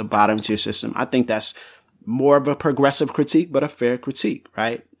versus the bottom tier system. I think that's more of a progressive critique, but a fair critique,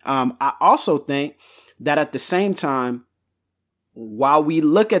 right? I also think that at the same time, while we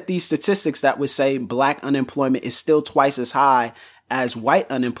look at these statistics that would say black unemployment is still twice as high as white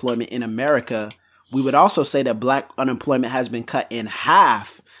unemployment in America, we would also say that black unemployment has been cut in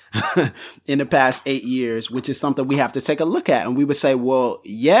half in the past 8 years, which is something we have to take a look at. And we would say, well,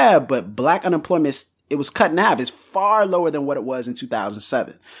 yeah, but black unemployment, it was cut in half. It's far lower than what it was in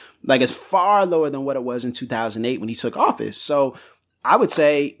 2007. Like, it's far lower than what it was in 2008 when he took office. So I would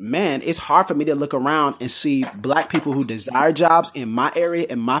say, man, it's hard for me to look around and see black people who desire jobs in my area,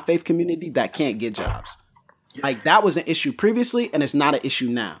 in my faith community, that can't get jobs. Like, that was an issue previously, and it's not an issue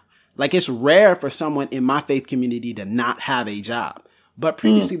now. Like, it's rare for someone in my faith community to not have a job. But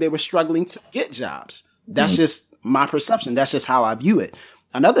previously they were struggling to get jobs. That's just my perception. That's just how I view it.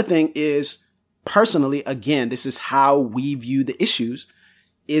 Another thing is, personally, again, this is how we view the issues,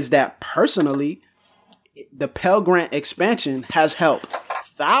 is that personally, the Pell Grant expansion has helped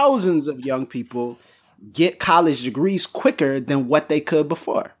thousands of young people get college degrees quicker than what they could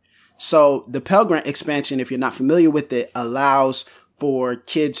before. So the Pell Grant expansion, if you're not familiar with it, allows for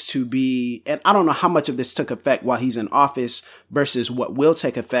kids to be, and I don't know how much of this took effect while he's in office versus what will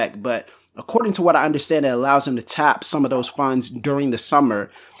take effect, but according to what I understand, it allows them to tap some of those funds during the summer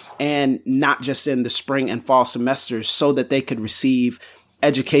and not just in the spring and fall semesters so that they could receive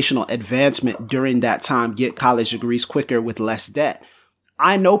educational advancement during that time, get college degrees quicker with less debt.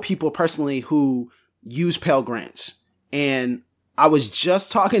 I know people personally who use Pell Grants, and I was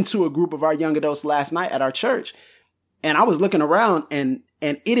just talking to a group of our young adults last night at our church, and I was looking around, and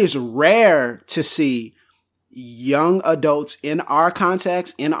it is rare to see young adults in our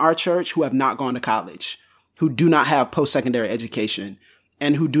context, in our church, who have not gone to college, who do not have post-secondary education,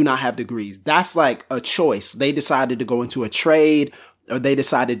 and who do not have degrees. That's like a choice. They decided to go into a trade, or they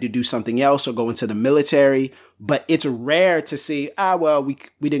decided to do something else, or go into the military. But it's rare to see,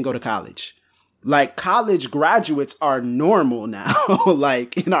 we didn't go to college. Like, college graduates are normal now,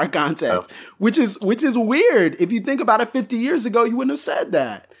 like in our context, which is weird. If you think about it, 50 years ago, you wouldn't have said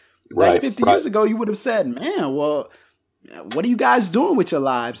that. Right. Like 50 years ago, you would have said, man, well, what are you guys doing with your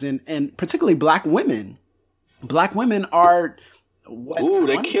lives? And particularly Black women. Black women are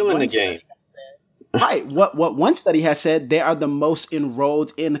they're killing the game. Right. What one study has said, they are the most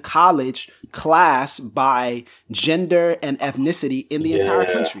enrolled in college class by gender and ethnicity in the entire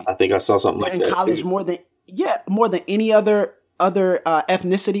country. I think I saw something like that. In college, too. more than any other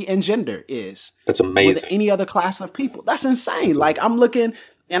ethnicity and gender is. That's amazing. More than any other class of people. That's insane. Like, I'm looking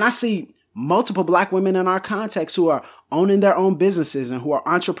and I see multiple Black women in our context who are owning their own businesses and who are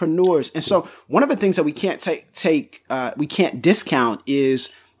entrepreneurs. And so one of the things that we can't we can't discount is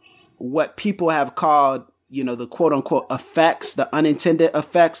what people have called, the quote unquote effects, the unintended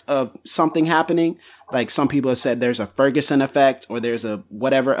effects of something happening. Like, some people have said there's a Ferguson effect or there's a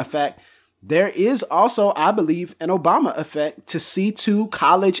whatever effect. There is also, I believe, an Obama effect to see two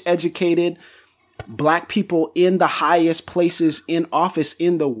college educated Black people in the highest places in office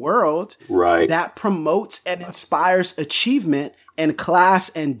in the world. Right. That promotes and inspires achievement and class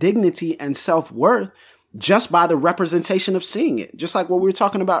and dignity and self-worth just by the representation of seeing it. Just like what we were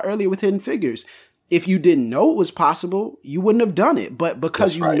talking about earlier with Hidden Figures. If you didn't know it was possible, you wouldn't have done it. But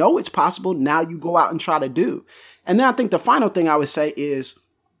because you know it's possible, now you go out and try to do. And then I think the final thing I would say is,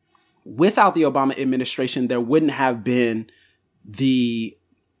 without the Obama administration, there wouldn't have been the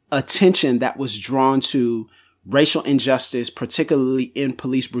attention that was drawn to racial injustice, particularly in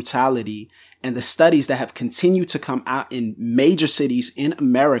police brutality, and the studies that have continued to come out in major cities in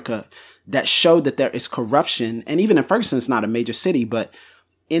America that show that there is corruption. And even in Ferguson, it's not a major city, but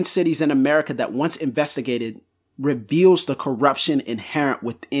in cities in America that once investigated reveals the corruption inherent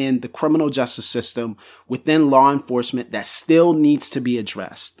within the criminal justice system, within law enforcement, that still needs to be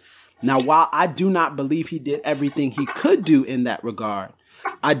addressed. Now, while I do not believe he did everything he could do in that regard,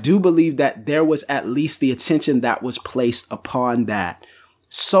 I do believe that there was at least the attention that was placed upon that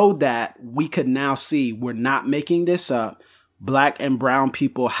so that we could now see we're not making this up. Black and brown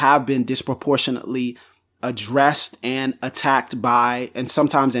people have been disproportionately addressed and attacked by, and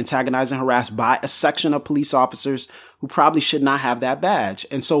sometimes antagonized and harassed by, a section of police officers who probably should not have that badge.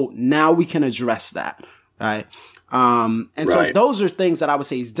 And so now we can address that, right? So those are things that I would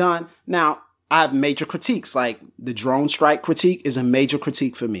say he's done. Now, I have major critiques, like the drone strike critique is a major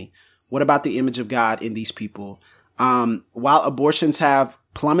critique for me. What about the image of God in these people? While abortions have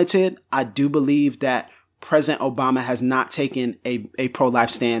plummeted, I do believe that President Obama has not taken a pro-life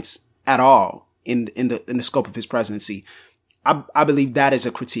stance at all in the scope of his presidency. I believe that is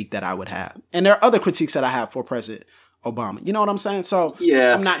a critique that I would have. And there are other critiques that I have for President Obama. You know what I'm saying? So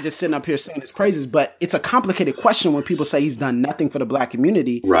yeah. I'm not just sitting up here saying his praises, but it's a complicated question when people say he's done nothing for the Black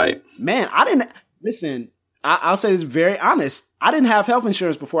community. Right. Man, I didn't listen. I'll say this very honest. I didn't have health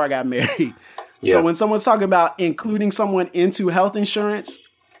insurance before I got married. Yeah. So when someone's talking about including someone into health insurance,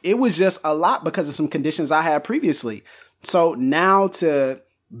 it was just a lot because of some conditions I had previously. So now to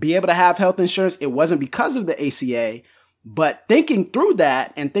be able to have health insurance, it wasn't because of the ACA, but thinking through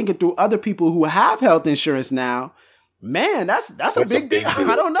that and thinking through other people who have health insurance now, man, that's a big deal.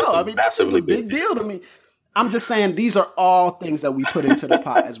 I don't know. I mean, that's a big deal to me. I'm just saying these are all things that we put into the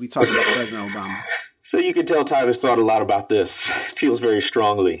pot as we talk about President Obama. So you can tell Tyler's thought a lot about this. Feels very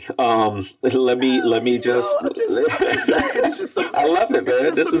strongly. Let me just. I'm just saying, I love it,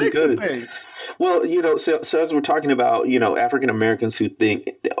 man. This is good. Well, so as we're talking about, African Americans who think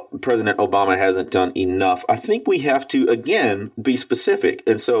President Obama hasn't done enough, I think we have to, again, be specific.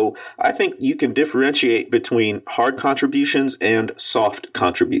 And so I think you can differentiate between hard contributions and soft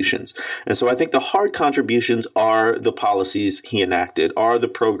contributions. And so I think the hard contributions are the policies he enacted, are the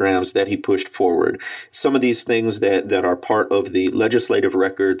programs that he pushed forward. Some of these things that are part of the legislative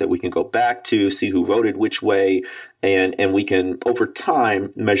record that we can go back to, see who voted which way, and we can, over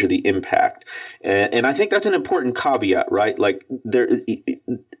time, measure the impact. And I think that's an important caveat, right? Like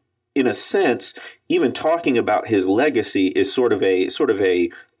in a sense, even talking about his legacy is sort of a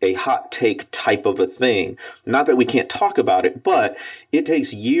hot take type of a thing. Not that we can't talk about it, but it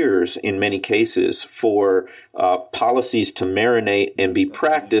takes years in many cases for policies to marinate and be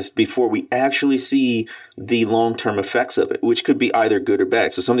practiced before we actually see the long-term effects of it, which could be either good or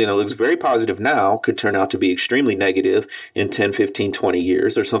bad. So something that looks very positive now could turn out to be extremely negative in 10, 15, 20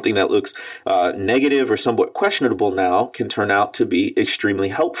 years, or something that looks negative or somewhat questionable now can turn out to be extremely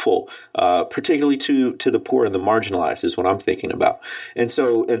helpful, particularly to the poor and the marginalized is what I'm thinking about. And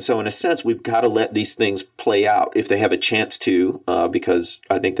so in a sense, we've got to let these things play out if they have a chance to, because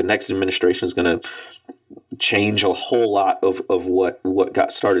I think the next administration is going to change a whole lot of what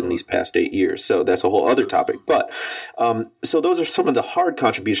got started in these past 8 years. So that's a whole other topic. But so those are some of the hard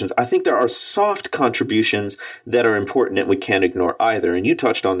contributions. I think there are soft contributions that are important and we can't ignore either. And you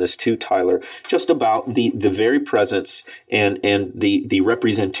touched on this too, Tyler, just about the very presence and the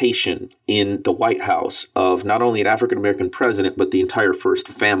representation in the White House of not only an African-American president, but the entire first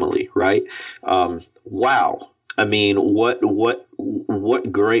family, right? Wow. I mean, what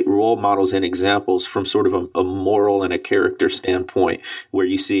great role models and examples from sort of a moral and a character standpoint, where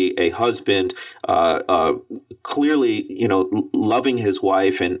you see a husband clearly, loving his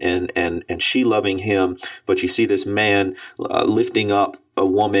wife and she loving him, but you see this man lifting up a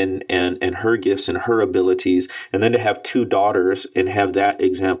woman and her gifts and her abilities, and then to have two daughters and have that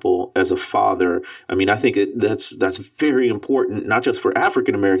example as a father. I mean, I think that's very important, not just for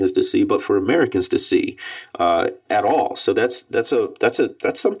African Americans to see, but for Americans to see at all. So that's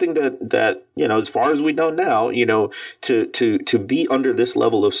something that as far as we know now, to be under this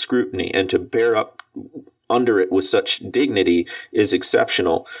level of scrutiny and to bear up under it with such dignity is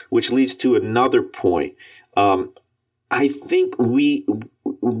exceptional, which leads to another point. I think we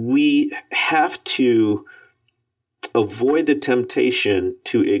have to avoid the temptation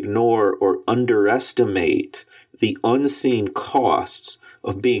to ignore or underestimate the unseen costs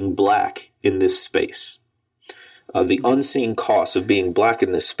of being black in this space. The unseen costs of being black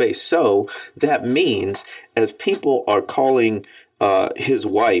in this space. So that means, as people are calling his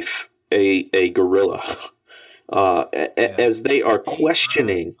wife a gorilla, as they are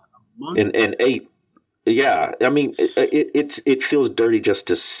questioning an ape. Yeah, I mean, it feels dirty just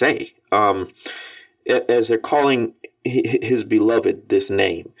to say. As they're calling his beloved this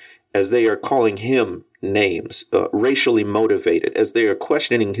name, as they are calling him names, racially motivated, as they are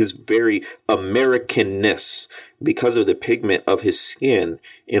questioning his very Americanness because of the pigment of his skin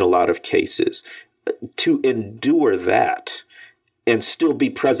in a lot of cases, to endure that and still be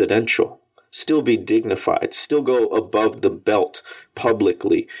presidential, still be dignified, still go above the belt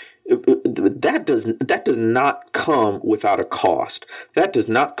publicly. That does not come without a cost. That does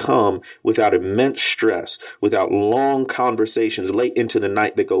not come without immense stress, without long conversations late into the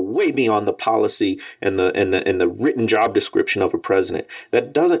night that go way beyond the policy and the written job description of a president.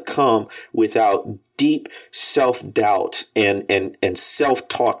 That doesn't come without deep self-doubt and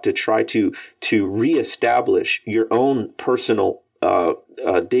self-talk to try to reestablish your own personal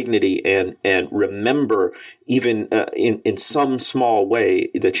dignity and remember, even in some small way,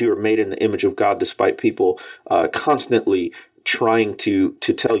 that you are made in the image of God, despite people constantly trying to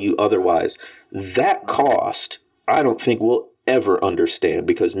tell you otherwise. That cost, I don't think we'll ever understand,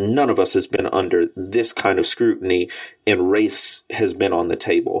 because none of us has been under this kind of scrutiny, and race has been on the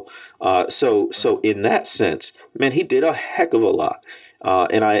table. So in that sense, man, he did a heck of a lot.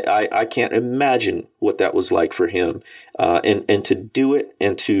 And I can't imagine what that was like for him, and to do it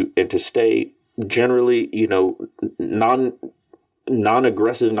and to stay generally,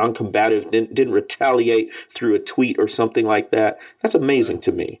 non-aggressive, non-combative, didn't retaliate through a tweet or something like that. That's amazing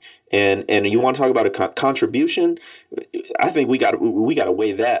to me. And you want to talk about a contribution? I think we got to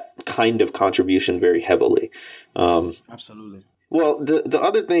weigh that kind of contribution very heavily. Absolutely. Well, the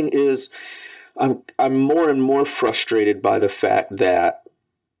other thing is, I'm more and more frustrated by the fact that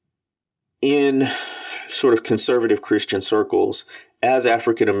in sort of conservative Christian circles, as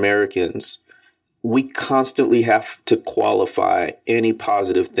African Americans, we constantly have to qualify any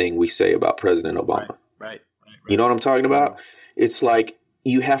positive thing we say about President Obama. Right. You know what I'm talking about? It's like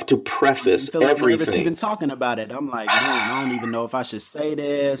you have to preface everything. Like even talking about it, I'm like, man, I don't even know if I should say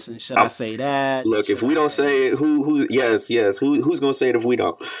this, and should I say that? Look, if we don't say it, who's going to say it if we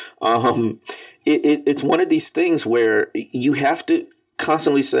don't? It's one of these things where you have to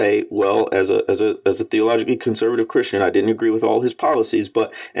constantly say, well, as a theologically conservative Christian, I didn't agree with all his policies,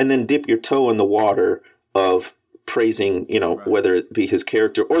 and then dip your toe in the water of praising, right, whether it be his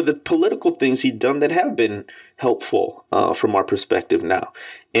character or the political things he'd done that have been helpful from our perspective now.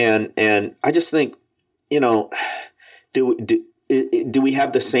 And I just think, do we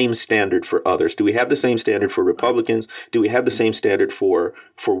have the same standard for others? Do we have the same standard for Republicans? Do we have the same standard for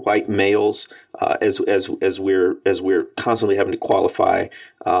white males? As we're constantly having to qualify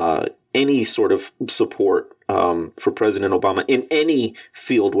any sort of support for President Obama in any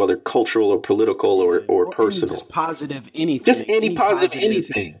field, whether cultural or political or personal, just positive anything, just any positive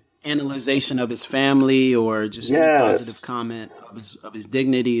anything. Analyzation of his family, or just any positive comment of his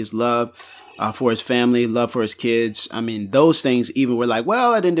dignity, his love for his family, love for his kids. I mean, those things even were like,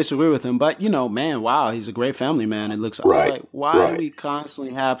 well, I didn't disagree with him, but man, wow, he's a great family man. It looks I was like, why do we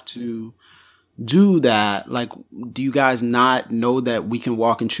constantly have to do that? Like, do you guys not know that we can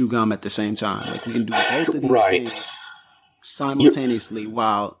walk and chew gum at the same time? Like, we can do both of these things simultaneously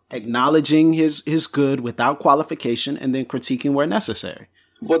while acknowledging his good without qualification and then critiquing where necessary.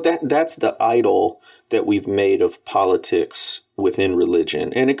 Well, that's the idol that we've made of politics within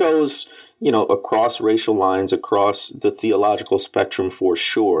religion. And it goes, across racial lines, across the theological spectrum for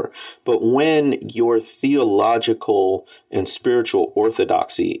sure. But when your theological and spiritual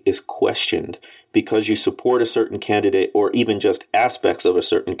orthodoxy is questioned because you support a certain candidate or even just aspects of a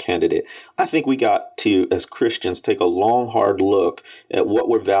certain candidate, I think we got to, as Christians, take a long, hard look at what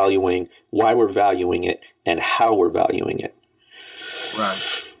we're valuing, why we're valuing it, and how we're valuing it.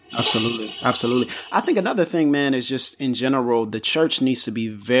 Right. Absolutely. I think another thing, man, is just in general, the church needs to be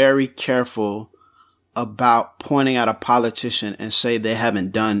very careful about pointing out a politician and say they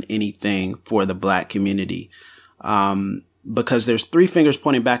haven't done anything for the black community. Because there's three fingers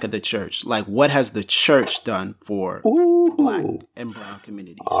pointing back at the church. Like, what has the church done for black and brown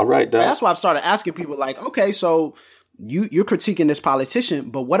communities? All right, Doc. That's why I've started asking people like, okay, so you're critiquing this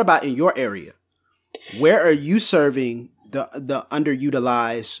politician, but what about in your area? Where are you serving the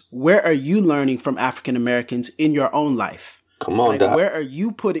underutilized? Where are you learning from African Americans in your own life? Come on, Doc. Where are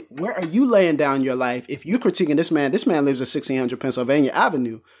you laying down your life? If you're critiquing this man lives at 1600 Pennsylvania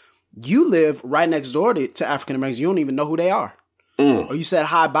Avenue. You live right next door to African Americans. You don't even know who they are. Or you said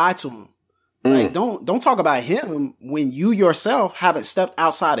hi bye to them. Like, don't talk about him when you yourself haven't stepped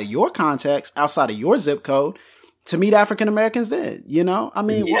outside of your context, outside of your zip code to meet African Americans then. I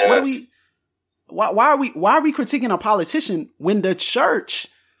mean, what are we? Why are we critiquing a politician when the church,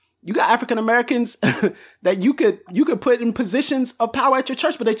 you got African Americans that you could put in positions of power at your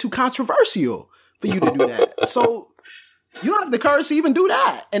church, but they're too controversial for you to do that. So you don't have the courage to even do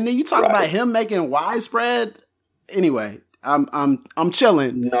that. And then you talk about him making widespread. Anyway, I'm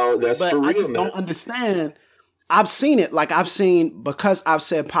chilling. No, that's for real. I just don't understand. I've seen it. Like, because I've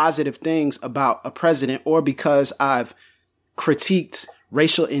said positive things about a president, or because I've critiqued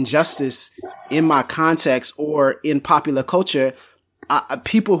racial injustice in my context or in popular culture,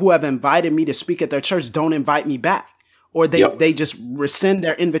 people who have invited me to speak at their church don't invite me back, or they just rescind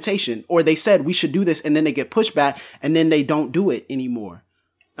their invitation, or they said we should do this and then they get pushback and then they don't do it anymore.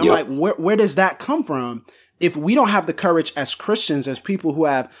 I'm like, where does that come from? If we don't have the courage as Christians, as people who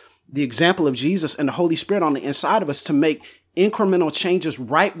have the example of Jesus and the Holy Spirit on the inside of us to make incremental changes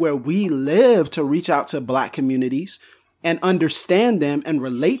right where we live to reach out to black communities and understand them and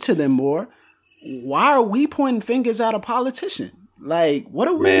relate to them more, why are we pointing fingers at a politician? Like, what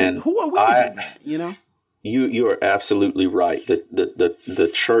are we? Who are we? You are absolutely right.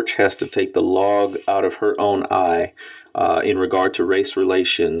 The church has to take the log out of her own eye in regard to race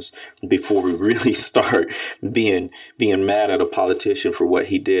relations before we really start being mad at a politician for what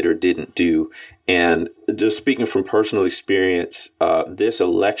he did or didn't do. And just speaking from personal experience, this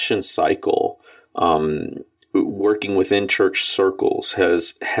election cycle, working within church circles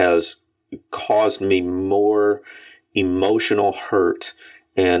has caused me more emotional hurt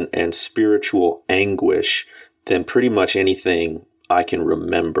and spiritual anguish than pretty much anything I can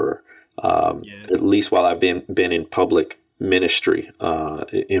remember, at least while I've been in public ministry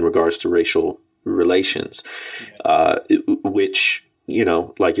in regards to racial relations, which,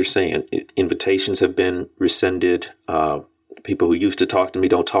 like you're saying, invitations have been rescinded. People who used to talk to me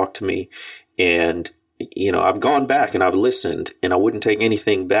don't talk to me. And I've gone back and I've listened, and I wouldn't take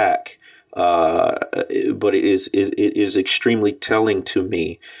anything back. But it is extremely telling to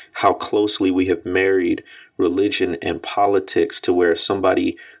me how closely we have married religion and politics, to where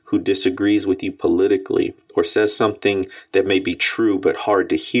somebody who disagrees with you politically or says something that may be true but hard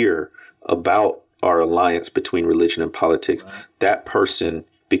to hear about our alliance between religion and politics, that person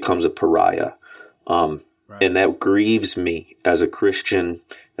becomes a pariah. And that grieves me as a Christian,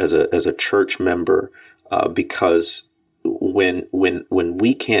 as a church member, because when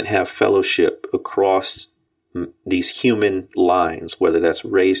we can't have fellowship across these human lines, whether that's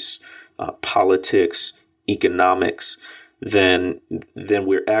race, politics, economics, then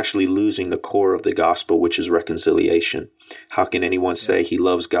we're actually losing the core of the gospel, which is reconciliation. How can anyone say he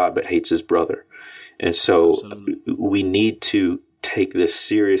loves God but hates his brother? And so we need to take this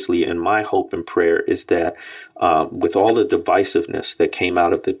seriously. And my hope and prayer is that with all the divisiveness that came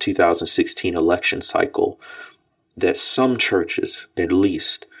out of the 2016 election cycle, that some churches at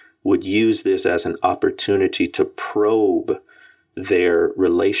least would use this as an opportunity to probe their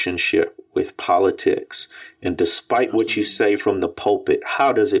relationship with politics. And despite what you say from the pulpit,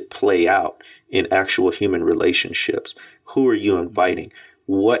 how does it play out in actual human relationships? Who are you inviting?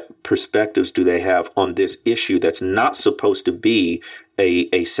 What perspectives do they have on this issue that's not supposed to be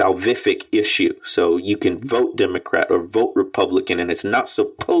a salvific issue? So you can vote Democrat or vote Republican, and it's not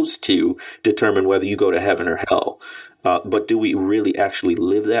supposed to determine whether you go to heaven or hell. But do we really actually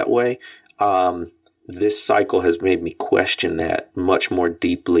live that way? This cycle has made me question that much more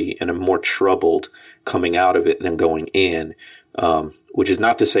deeply, and I'm more troubled coming out of it than going in, which is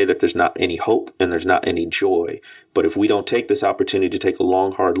not to say that there's not any hope and there's not any joy. But if we don't take this opportunity to take a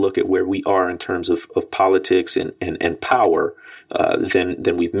long, hard look at where we are in terms of politics and power,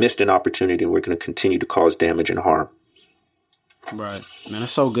 then we've missed an opportunity, and we're going to continue to cause damage and harm. Right. Man,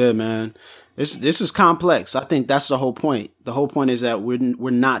 that's so good, man. This is complex. I think that's the whole point. The whole point is that we're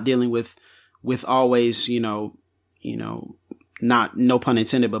not dealing with always, not, no pun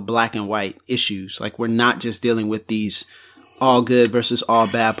intended, but black and white issues. Like, we're not just dealing with these all good versus all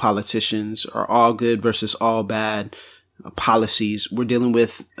bad politicians or all good versus all bad policies. We're dealing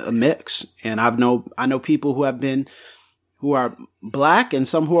with a mix. And I know people who are black and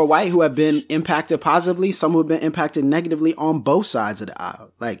some who are white who have been impacted positively, some who have been impacted negatively on both sides of the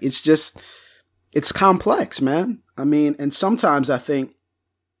aisle. Like, it's complex, man. I mean, and sometimes I think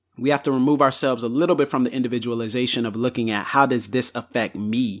we have to remove ourselves a little bit from the individualization of looking at how does this affect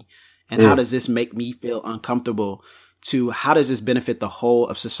me and how does this make me feel uncomfortable, to how does this benefit the whole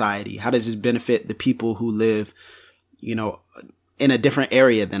of society? How does this benefit the people who live, in a different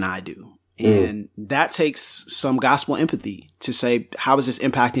area than I do? And that takes some gospel empathy to say, how is this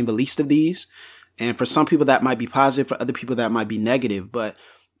impacting the least of these? And for some people that might be positive, for other people that might be negative. But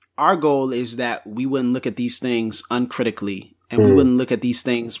our goal is that we wouldn't look at these things uncritically, and we wouldn't look at these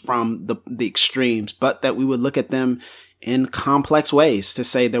things from the extremes, but that we would look at them in complex ways to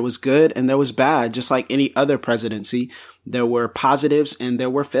say there was good and there was bad. Just like any other presidency, there were positives and there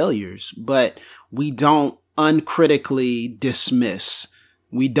were failures, but we don't uncritically dismiss.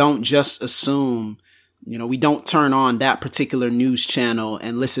 We don't just assume, we don't turn on that particular news channel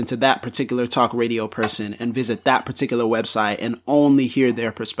and listen to that particular talk radio person and visit that particular website and only hear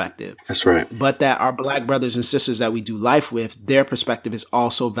their perspective. That's right. But that our black brothers and sisters that we do life with, their perspective is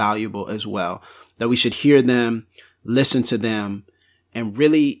also valuable as well. That we should hear them, listen to them, and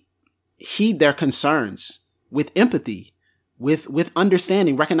really heed their concerns with empathy, with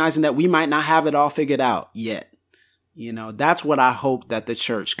understanding, recognizing that we might not have it all figured out yet. That's what I hope that the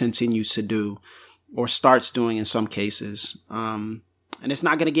church continues to do, or starts doing in some cases. And it's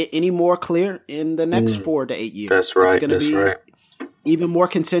not going to get any more clear in the next 4 to 8 years. That's right. It's going to be even more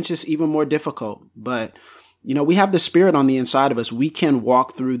contentious, even more difficult. But, we have the Spirit on the inside of us. We can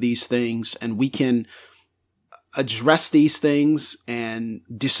walk through these things, and we can address these things and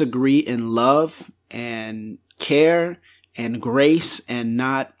disagree in love and care and grace, and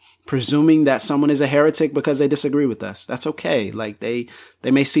not presuming that someone is a heretic because they disagree with us. That's okay. Like, they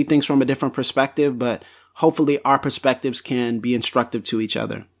may see things from a different perspective, but hopefully our perspectives can be instructive to each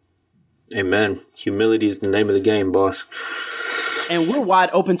other. Amen. Humility is the name of the game, boss. And we're wide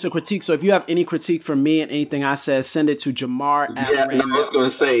open to critique. So if you have any critique for me and anything I said, send it to Jamar. I was going to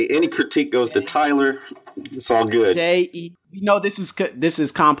say, any critique goes to Tyler. It's all good. This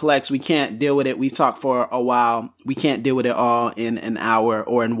is complex. We can't deal with it. We've talked for a while. We can't deal with it all in an hour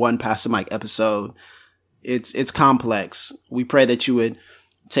or in one Pastor Mike episode. It's complex. We pray that you would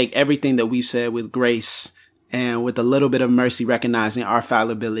take everything that we've said with grace and with a little bit of mercy, recognizing our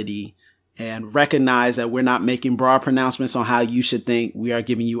fallibility, and recognize that we're not making broad pronouncements on how you should think. We are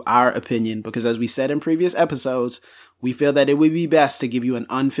giving you our opinion, because as we said in previous episodes, we feel that it would be best to give you an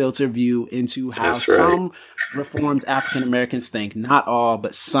unfiltered view into how some Reformed African Americans think. Not all,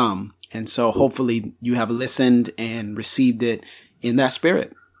 but some. And so hopefully you have listened and received it in that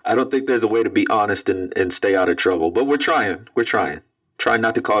spirit. I don't think there's a way to be honest and stay out of trouble, but we're trying. Try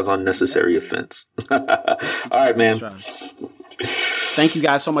not to cause unnecessary offense. All right, man. Thank you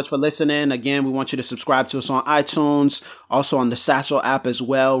guys so much for listening. Again, we want you to subscribe to us on iTunes, also on the Satchel app as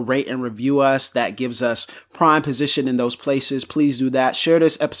well. Rate and review us. That gives us prime position in those places. Please do that. Share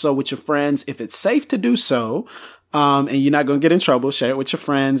this episode with your friends if it's safe to do so. and you're not going to get in trouble. Share it with your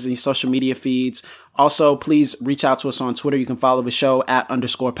friends and your social media feeds. Also, please reach out to us on Twitter. You can follow the show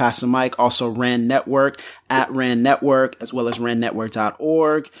 @ Pastor Mike. Also, Rand Network @Rand Network, as well as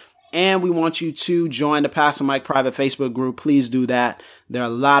randnetwork.org. And we want you to join the Pastor Mike private Facebook group. Please do that. There are a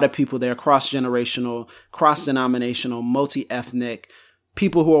lot of people there, cross-generational, cross-denominational, multi-ethnic,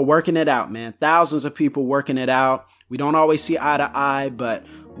 people who are working it out, man. Thousands of people working it out. We don't always see eye to eye, but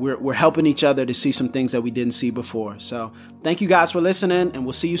we're helping each other to see some things that we didn't see before. So thank you guys for listening, and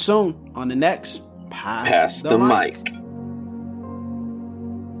we'll see you soon on the next Pass the Mic.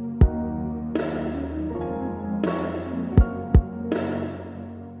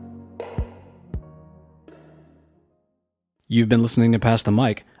 You've been listening to Pass the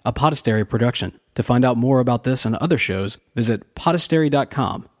Mic, a Podastery production. To find out more about this and other shows, visit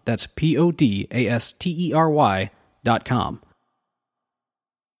podastery.com. That's PODASTERY.com.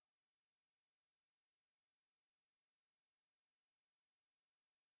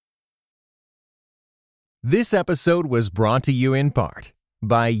 This episode was brought to you in part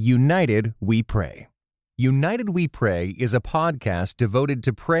by United We Pray. United We Pray is a podcast devoted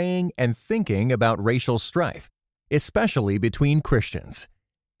to praying and thinking about racial strife, especially between Christians.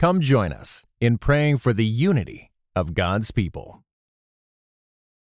 Come join us in praying for the unity of God's people.